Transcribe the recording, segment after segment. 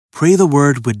Pray the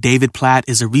Word with David Platt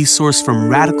is a resource from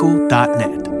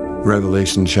radical.net.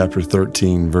 Revelation chapter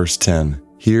 13, verse 10.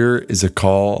 Here is a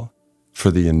call for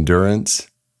the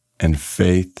endurance and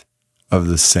faith of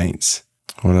the saints.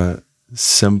 What a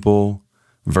simple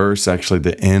verse, actually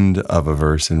the end of a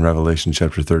verse in Revelation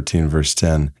chapter 13, verse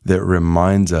 10, that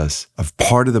reminds us of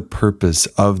part of the purpose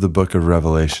of the book of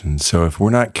Revelation. So if we're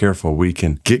not careful, we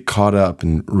can get caught up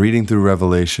in reading through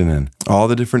Revelation and all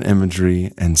the different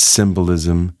imagery and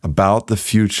symbolism about the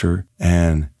future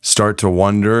and start to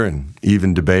wonder and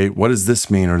even debate, what does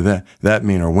this mean or that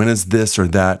mean, or when is this or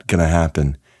that going to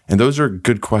happen? And those are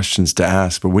good questions to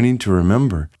ask, but we need to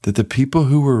remember that the people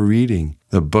who were reading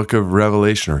the book of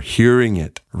Revelation or hearing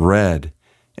it read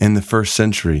in the first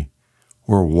century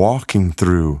were walking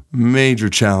through major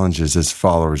challenges as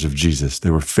followers of Jesus. They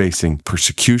were facing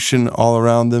persecution all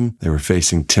around them. They were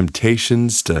facing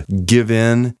temptations to give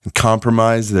in and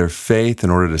compromise their faith in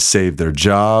order to save their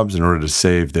jobs, in order to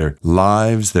save their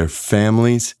lives, their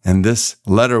families. And this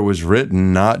letter was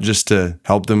written not just to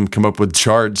help them come up with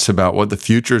charts about what the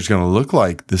future is going to look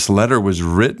like. This letter was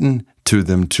written to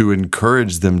them to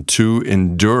encourage them to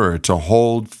endure, to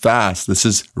hold fast. This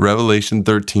is Revelation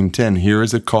 13:10. Here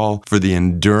is a call for the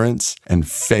endurance and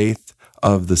faith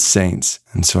of the saints.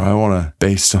 And so I want to,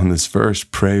 based on this verse,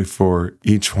 pray for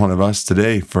each one of us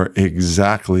today for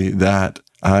exactly that.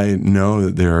 I know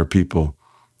that there are people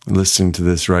listening to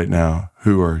this right now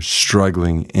who are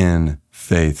struggling in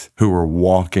faith, who are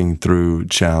walking through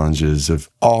challenges of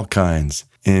all kinds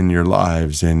in your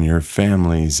lives, in your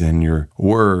families, in your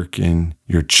work, in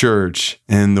your church,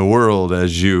 in the world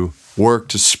as you work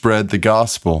to spread the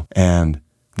gospel. And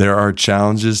there are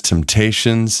challenges,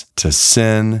 temptations to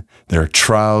sin. There are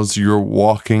trials you're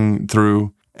walking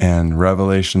through. And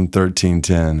Revelation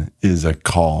 13:10 is a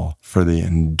call for the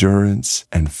endurance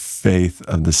and faith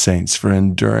of the saints, for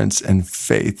endurance and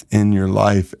faith in your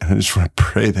life. And I just want to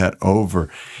pray that over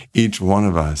each one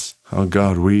of us. Oh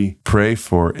God, we pray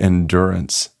for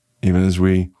endurance. Even as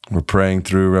we were praying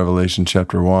through Revelation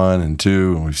chapter 1 and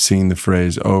 2, and we've seen the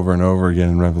phrase over and over again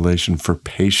in Revelation for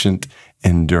patient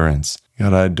endurance.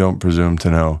 God, I don't presume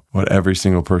to know what every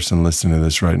single person listening to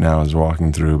this right now is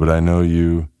walking through, but I know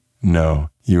you know.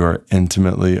 You are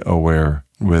intimately aware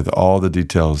with all the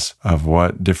details of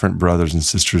what different brothers and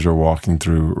sisters are walking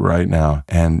through right now.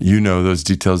 And you know those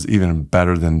details even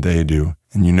better than they do.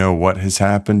 And you know what has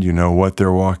happened, you know what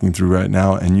they're walking through right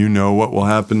now, and you know what will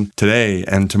happen today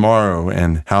and tomorrow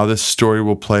and how this story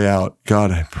will play out.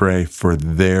 God, I pray for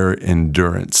their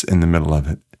endurance in the middle of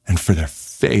it and for their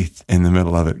faith in the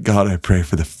middle of it. God, I pray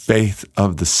for the faith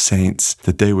of the saints,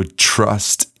 that they would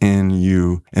trust in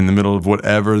you in the middle of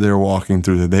whatever they're walking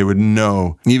through, that they would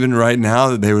know, even right now,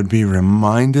 that they would be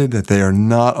reminded that they are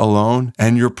not alone,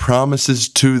 and your promises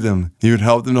to them, you would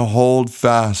help them to hold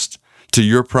fast to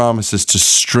your promises, to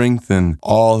strengthen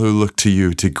all who look to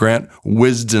you, to grant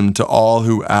wisdom to all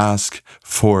who ask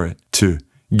for it, to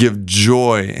give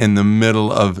joy in the middle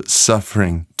of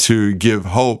suffering, to give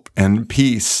hope and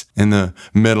peace in the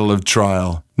middle of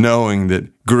trial, knowing that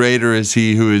greater is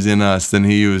he who is in us than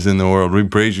he who is in the world. We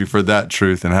praise you for that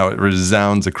truth and how it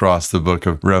resounds across the book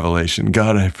of Revelation.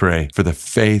 God, I pray for the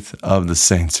faith of the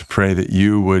saints. I pray that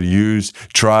you would use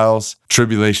trials,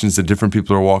 tribulations that different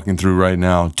people are walking through right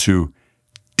now to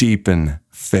deepen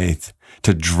faith,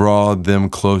 to draw them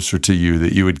closer to you,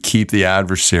 that you would keep the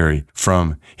adversary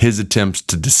from his attempts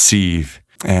to deceive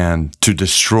and to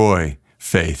destroy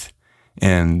faith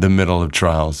in the middle of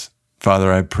trials.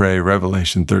 Father, I pray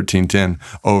Revelation 13:10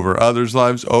 over others'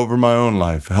 lives, over my own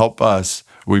life. Help us,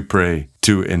 we pray,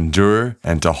 to endure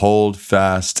and to hold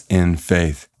fast in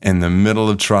faith in the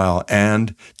middle of trial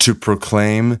and to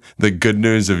proclaim the good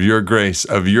news of your grace,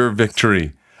 of your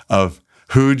victory, of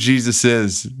who Jesus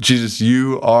is. Jesus,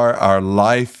 you are our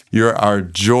life. You're our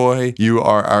joy. You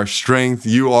are our strength.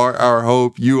 You are our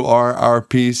hope. You are our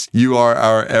peace. You are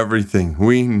our everything.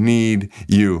 We need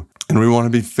you. And we want to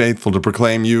be faithful to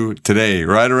proclaim you today,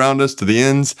 right around us to the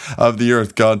ends of the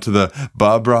earth. God, to the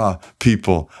Babra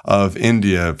people of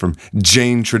India, from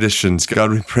Jain traditions.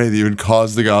 God, we pray that you would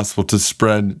cause the gospel to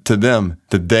spread to them,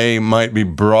 that they might be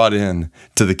brought in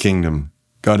to the kingdom.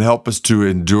 God, help us to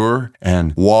endure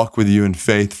and walk with you in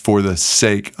faith for the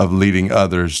sake of leading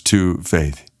others to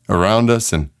faith around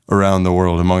us and around the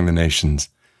world, among the nations.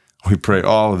 We pray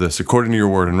all of this according to your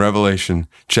word in Revelation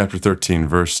chapter 13,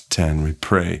 verse 10. We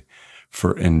pray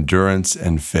for endurance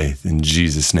and faith in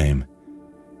Jesus' name.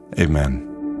 Amen.